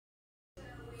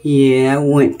Yeah, I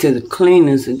went to the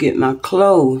cleaners to get my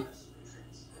clothes.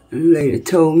 The lady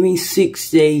told me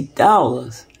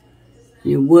 $68.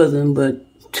 It wasn't but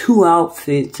 2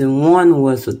 outfits and one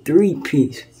was a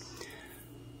 3-piece.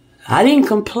 I didn't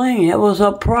complain. That was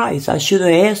her price. I should have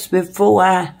asked before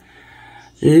I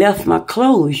left my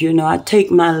clothes. You know, I take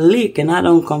my lick and I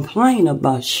don't complain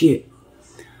about shit.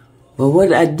 But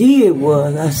what I did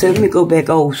was, I said, let me go back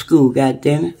old school,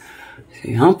 goddammit.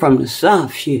 See, I'm from the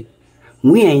South, shit.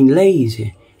 We ain't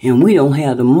lazy, and we don't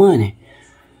have the money.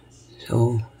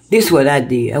 So, this is what I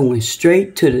did. I went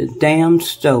straight to the damn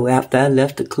store after I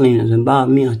left the cleaners and bought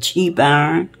me a cheap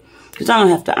iron. Because I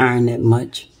don't have to iron that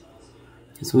much.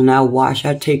 Because when I wash,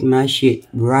 I take my shit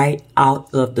right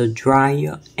out of the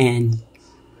dryer and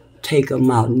take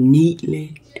them out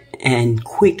neatly and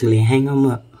quickly hang them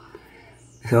up.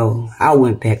 So, I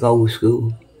went back old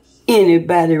school.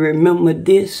 Anybody remember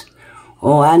this?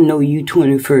 Oh, I know you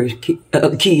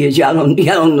 21st kids. Y'all don't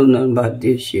know nothing about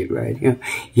this shit right here.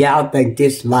 Y'all think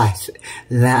this Lysol.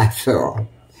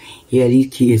 Yeah,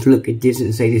 these kids look at this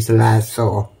and say this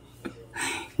Lysol.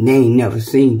 They ain't never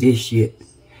seen this shit.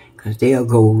 Because they'll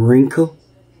go wrinkle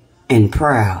and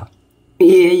proud.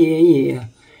 Yeah.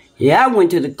 Yeah, I went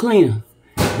to the cleaner.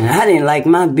 And I didn't like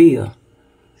my bill.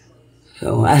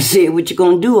 So I said, what you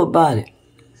gonna do about it?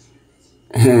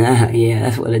 Yeah,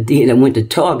 that's what I did. I went to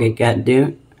Target,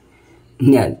 goddamn.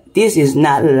 Now, this is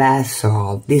not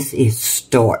Lysol. This is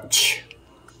starch.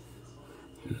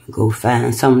 Go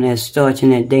find some of that starch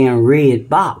in that damn red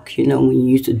box. You know, when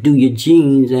you used to do your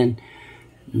jeans and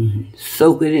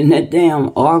soak it in that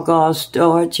damn argol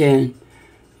starch and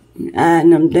iron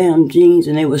them damn jeans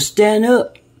and they would stand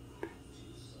up.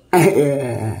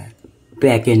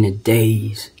 Back in the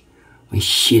days when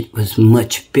shit was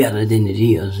much better than it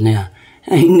is now.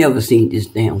 I ain't never seen this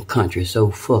damn country so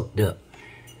fucked up.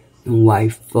 And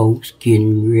white folks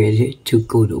getting ready to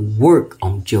go to work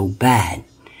on Joe Biden.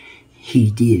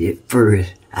 He did it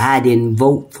first. I didn't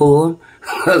vote for him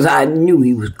because I knew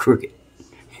he was crooked.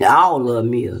 All of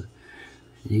them is.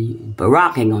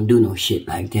 Barack ain't gonna do no shit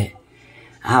like that.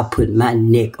 I'll put my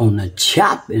neck on the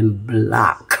chopping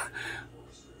block.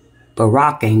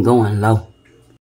 Barack ain't going low.